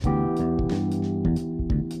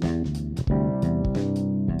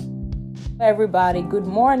Everybody, good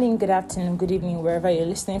morning, good afternoon, good evening, wherever you're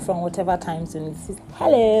listening from, whatever time zone it is.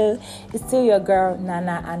 Hello, it's still your girl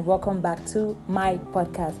Nana, and welcome back to my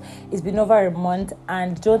podcast. It's been over a month,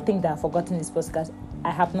 and don't think that I've forgotten this podcast. I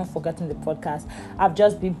have not forgotten the podcast. I've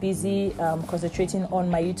just been busy concentrating on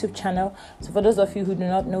my YouTube channel. So for those of you who do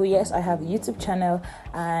not know, yes, I have a YouTube channel,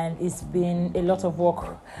 and it's been a lot of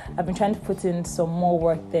work. I've been trying to put in some more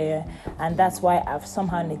work there, and that's why I've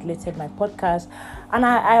somehow neglected my podcast. And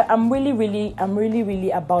I'm really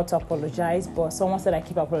about to apologize, but someone said I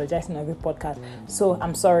keep apologizing on every podcast. So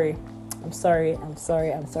I'm sorry.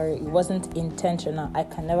 It wasn't intentional. I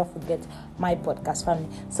can never forget my podcast family.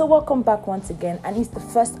 So welcome back once again. And it's the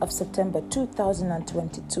 1st of September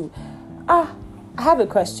 2022. I have a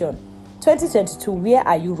question. 2022, where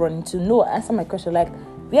are you running to? No, answer my question. Like,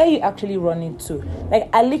 where are you actually running to? Like,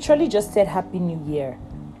 I literally just said Happy New Year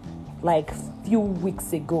like few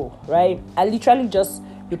weeks ago, right? I literally just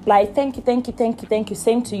replied, thank you.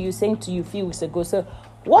 Same to you few weeks ago. So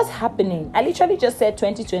what's happening? I literally just said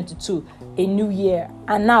 2022, a new year,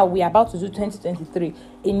 and now we're about to do 2023,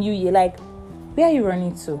 a new year. Like, where are you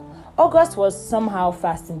running to? August was somehow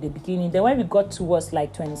fast in the beginning. Then when we got towards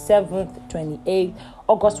like 27th, 28th,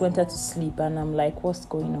 August went to sleep, and I'm like, what's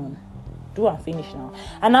going on? Do I finish now?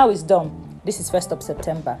 And now it's done. This is 1st of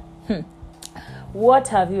September. What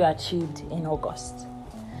have you achieved in August?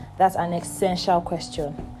 That's an essential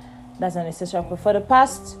question. For the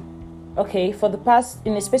past,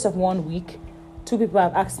 in the space of 1 week, 2 people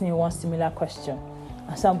have asked me one similar question.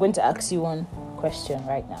 So I'm going to ask you one question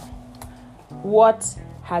right now. What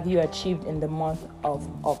have you achieved in the month of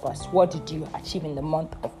August? What did you achieve in the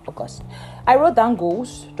month of August? I wrote down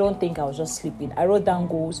goals. Don't think I was just sleeping. I wrote down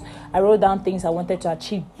goals. I wrote down things I wanted to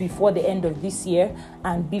achieve before the end of this year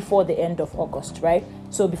and before the end of August, right?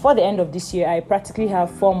 So before the end of this year, I practically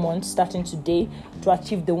have 4 months starting today to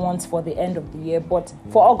achieve the ones for the end of the year. But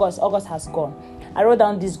for August has gone. I wrote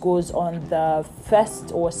down these goals on the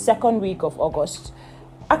first or second week of August.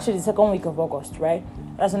 Actually, the second week of August, right?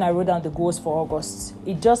 That's when I wrote down the goals for August.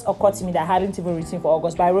 It just occurred to me that I hadn't even written for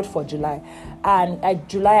August, but I wrote for July. And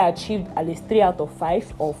July, I achieved at least 3 out of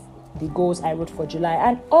 5 of the goals I wrote for July.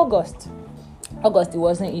 And August, it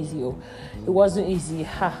wasn't easy. It wasn't easy.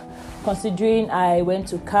 Considering I went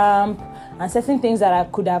to camp and certain things that I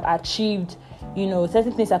could have achieved,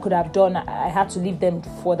 certain things I could have done, I had to leave them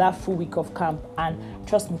for that full week of camp. And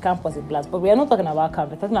trust me, camp was a blast. But we are not talking about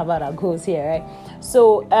camp. We're talking about our goals here, right?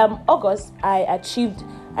 So, August, I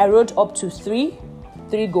wrote up to three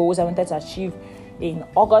goals I wanted to achieve in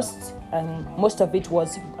August. Most of it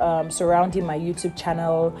was surrounding my YouTube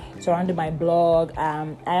channel, surrounding my blog.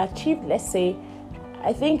 I achieved, let's say,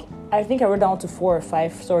 I think I wrote down to 4 or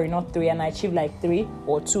 5. Sorry, not 3. And I achieved like 3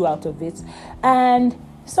 or 2 out of it. And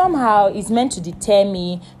somehow it's meant to deter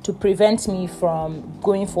me, to prevent me from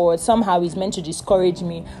going forward. Somehow it's meant to discourage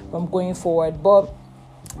me from going forward. But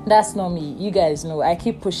that's not me. You guys know I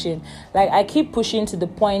keep pushing. Like, I keep pushing to the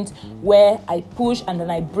point where I push and then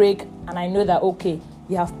I break, and I know that, okay,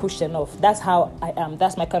 you have pushed enough. That's how I am.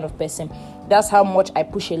 That's my kind of person. That's how much I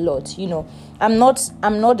push a lot. I'm not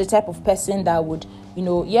the type of person that would,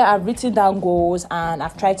 I've written down goals and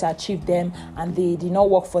I've tried to achieve them and they did not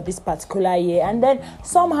work for this particular year. And then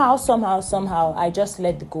somehow, I just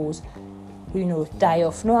let the goals, die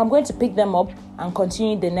off. No, I'm going to pick them up and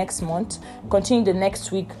continue the next month, continue the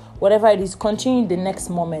next week, whatever it is, continue the next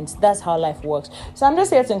moment. That's how life works. So I'm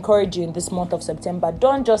just here to encourage you in this month of September.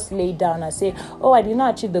 Don't just lay down and say, I did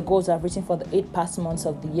not achieve the goals I've written for the 8 past months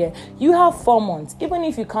of the year. You have 4 months. Even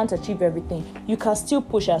if you can't achieve everything, you can still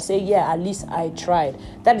push and say, yeah, at least I tried.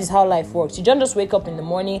 That is how life works. You don't just wake up in the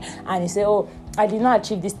morning and you say, I did not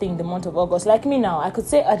achieve this thing in the month of August. Like me now, I could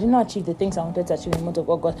say I did not achieve the things I wanted to achieve in the month of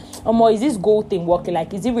August. Is this goal thing working?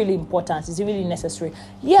 Like, is it really important? Is it really necessary?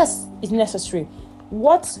 Yes, it's necessary.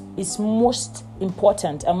 What is most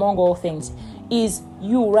important among all things is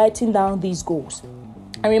you writing down these goals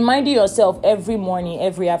and reminding yourself every morning,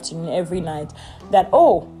 every afternoon, every night that,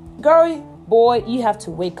 girl, boy, you have to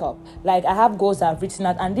wake up. Like, I have goals I've written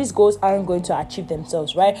out, and these goals aren't going to achieve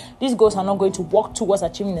themselves, right? These goals are not going to work towards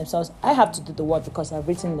achieving themselves. I have to do the work because I've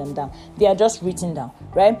written them down. They are just written down,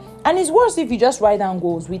 right? And it's worse if you just write down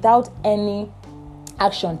goals without any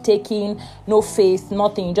action taking, no faith,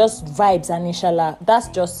 nothing, just vibes and inshallah. That's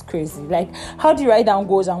just crazy. Like, how do you write down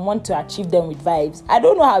goals and want to achieve them with vibes? I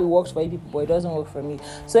don't know how it works for you people, but it doesn't work for me.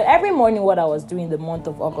 So every morning, what I was doing in the month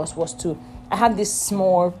of August was I had this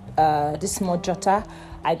small jotter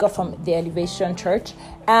I got from the Elevation Church,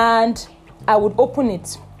 and I would open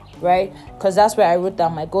it, right? Because that's where I wrote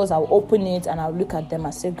down my goals. I'll open it and I'll look at them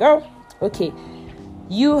and say, girl, okay,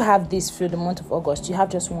 you have this through the month of August. You have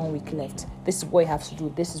just 1 week left. This is what you have to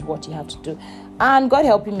do. This is what you have to do. And God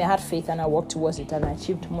helping me, I had faith and I worked towards it and I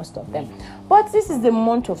achieved most of them. But this is the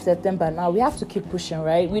month of September now. We have to keep pushing,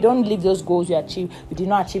 right? We don't leave those goals we did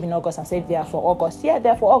not achieve in August and say they are for August. Yeah,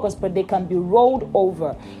 they're for August, but they can be rolled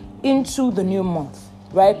over into the new month,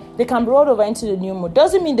 right? They can be rolled over into the new month.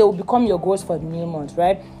 Doesn't mean they will become your goals for the new month,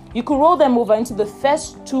 right? You could roll them over into the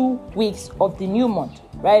first 2 weeks of the new month,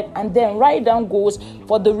 right? And then write down goals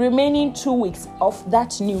for the remaining 2 weeks of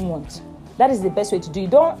that new month. That is the best way to do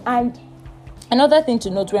it. And another thing to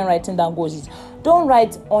note when writing down goals is don't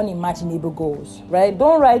write unimaginable goals, right?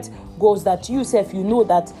 Don't write goals that you self, you know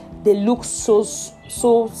that they look so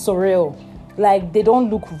surreal. Like they don't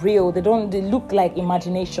look real. They look like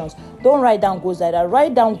imaginations. Don't write down goals like that.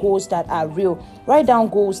 Write down goals that are real. Write down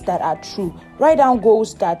goals that are true. Write down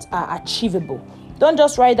goals that are achievable. Don't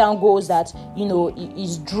just write down goals that,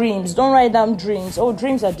 is dreams. Don't write down dreams. Oh,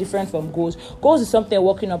 dreams are different from goals. Goals is something you're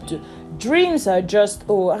working up to. Dreams are just,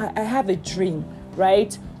 I have a dream,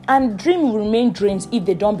 right? And dreams will remain dreams if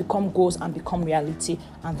they don't become goals and become reality.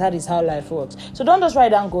 And that is how life works. So don't just write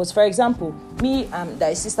down goals. For example, me,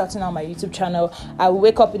 that is starting on my YouTube channel, I will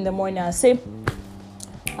wake up in the morning and say,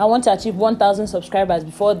 I want to achieve 1,000 subscribers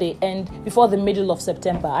before the middle of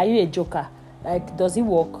September. Are you a joker? Like, does it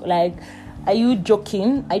work? Like, are you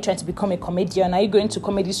joking? Are you trying to become a comedian? Are you going to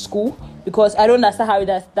comedy school? Because I don't understand how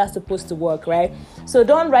that's supposed to work, right? So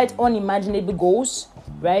don't write unimaginable goals,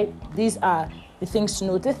 right? These are the things to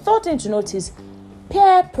note. The third thing to note is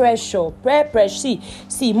peer pressure. Peer pressure.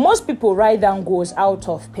 See, most people write down goals out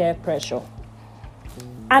of peer pressure.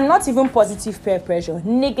 And not even positive peer pressure,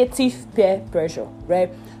 negative peer pressure, right?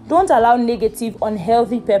 Don't allow negative,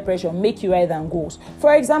 unhealthy peer pressure make you write down goals.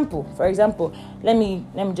 For example, let me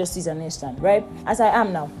just use an instance, right? As I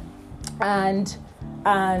am now, and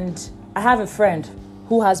I have a friend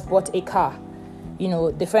who has bought a car.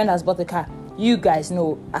 The friend has bought a car. You guys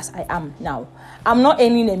know, as I am now, I'm not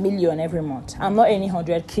earning $1 million every month. I'm not earning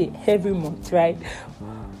 100K every month, right?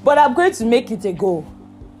 But I'm going to make it a goal.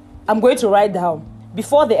 I'm going to write down,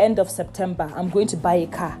 before the end of September, I'm going to buy a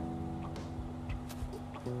car.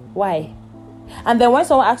 Why? And then when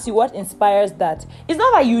someone asks you what inspires that, it's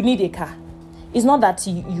not that you need a car. It's not that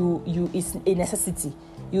you it's a necessity.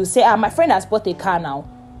 You say, my friend has bought a car now.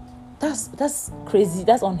 That's crazy.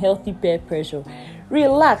 That's unhealthy peer pressure.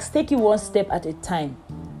 Relax. Take it one step at a time.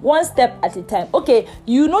 One step at a time. Okay,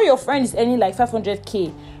 your friend is earning like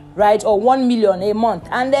 500K, right? Or 1 million a month.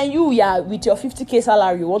 And then with your 50K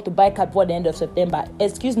salary, you want to buy a car before the end of September.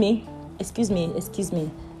 Excuse me.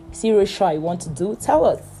 Serious sure you want to do? Tell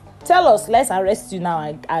us. Let's arrest you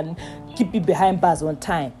now and keep you behind bars on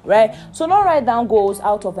time, right? So don't write down goals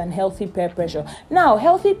out of unhealthy peer pressure. Now,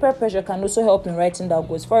 healthy peer pressure can also help in writing down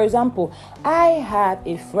goals. For example, I have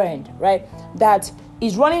a friend, right, that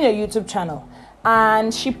is running a YouTube channel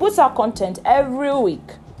and she puts out content every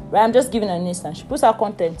week, right? I'm just giving an instance. She puts out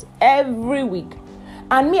content every week.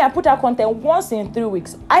 And me, I put out content once in 3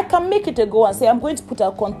 weeks. I can make it a goal and say, I'm going to put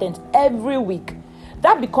out content every week.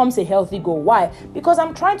 That becomes a healthy goal. Why? Because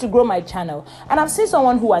I'm trying to grow my channel and I've seen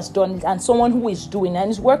someone who has done it and someone who is doing it and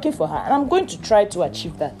is working for her, and I'm going to try to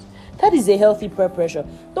achieve that. That is a healthy peer pressure.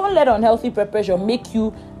 Don't let unhealthy peer pressure make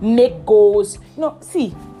you make goals.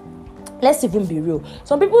 See, let's even be real.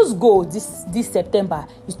 Some people's goal this September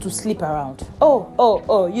is to sleep around.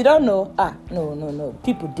 Oh, you don't know? No.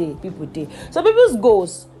 People day. Some people's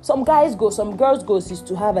goals, some guys' goals, some girls' goals is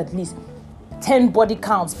to have at least 10 body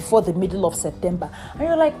counts before the middle of September. And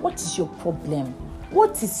you're like, what is your problem?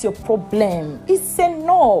 What is your problem? It's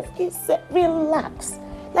enough. Relax.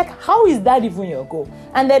 Like, how is that even your goal?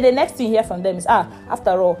 And then the next thing you hear from them is,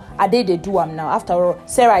 after all, they do them now. After all,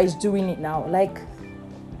 Sarah is doing it now. Like,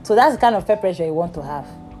 so that's the kind of peer pressure you want to have.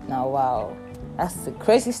 Now, wow. That's the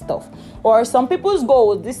crazy stuff. Or some people's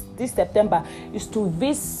goal this September is to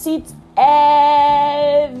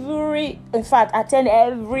attend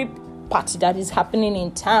every party that is happening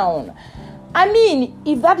in town. I mean,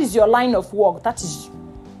 if that is your line of work, that is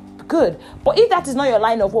good. But if that is not your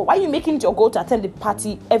line of work, why are you making it your goal to attend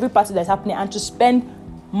every party that's happening and to spend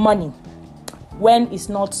money when it's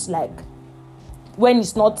not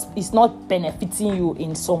benefiting you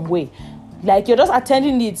in some way? Like, you're just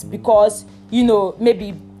attending it because,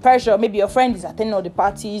 maybe pressure, maybe your friend is attending all the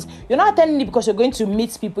parties. You're not attending it because you're going to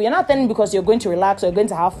meet people. You're not attending because you're going to relax or you're going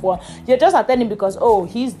to have fun. You're just attending because,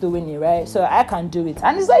 he's doing it, right? So I can do it.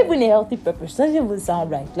 And it's not even a healthy purpose. It doesn't even sound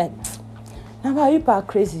right. Like, now people are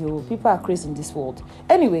crazy. People are crazy in this world.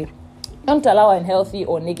 Anyway, Don't allow unhealthy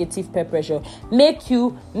or negative peer pressure make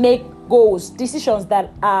you make goals, decisions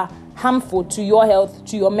that are harmful to your health,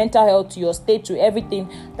 to your mental health, to your state, to everything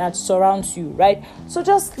that surrounds you, right? So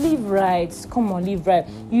just live right. Come on, live right.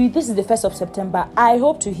 This is the 1st of September. I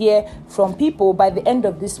hope to hear from people by the end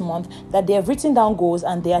of this month that they have written down goals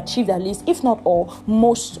and they achieved at least, if not all,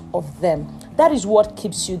 most of them. That is what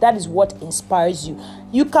keeps you. That is what inspires you.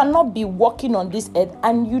 You cannot be walking on this earth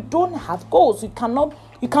and you don't have goals. You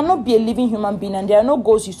cannot be a living human being and there are no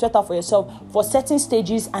goals you set out for yourself for certain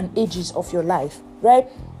stages and ages of your life, right?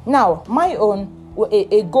 Now, my own,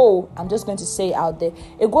 a goal, I'm just going to say out there,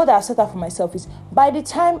 a goal that I've set out for myself is by the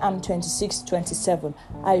time I'm 26, 27,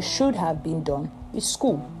 I should have been done with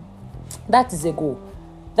school. That is a goal.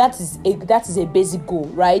 That is a basic goal,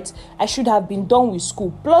 right? I should have been done with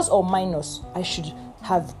school, plus or minus. I should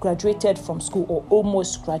have graduated from school or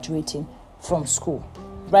almost graduating from school,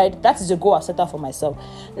 right? That is a goal I've set out for myself.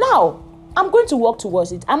 Now, I'm going to work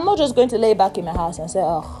towards it. I'm not just going to lay back in my house and say,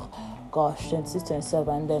 oh, gosh, 26,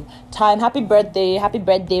 27, and then time, happy birthday,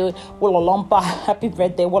 Wolalompa, happy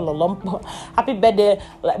birthday, Wolalompa, happy birthday,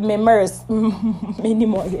 like, memories, many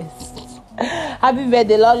more years. Happy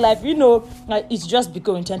birthday, long life. Like, it's just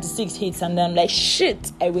becoming 26 hits and then I'm like,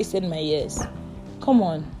 shit, I wasted my years. Come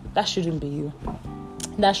on, that shouldn't be you.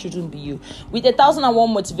 That shouldn't be you. With 1,001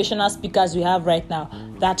 motivational speakers we have right now,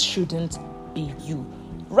 that shouldn't be you.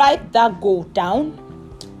 Write that goal down.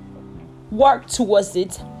 Work towards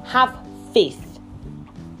it. Have faith.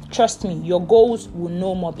 Trust me, your goals will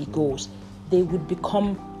no more be goals. They will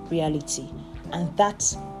become reality. And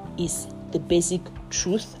that is the basic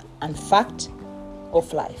truth and fact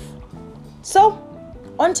of life. So,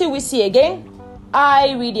 until we see again,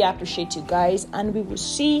 I really appreciate you guys, and we will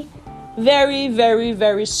see very, very,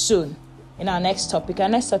 very soon in our next topic. Our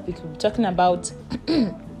next topic, we'll be talking about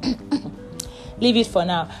leave it for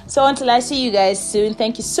now. So until I see you guys soon,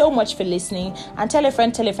 thank you so much for listening, and tell a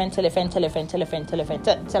friend, tell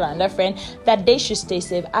another friend that they should stay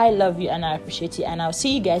safe. I love you and I appreciate you, and I'll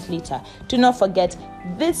see you guys later. Do not forget,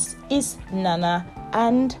 this is Nana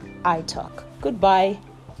and I Talk. Goodbye.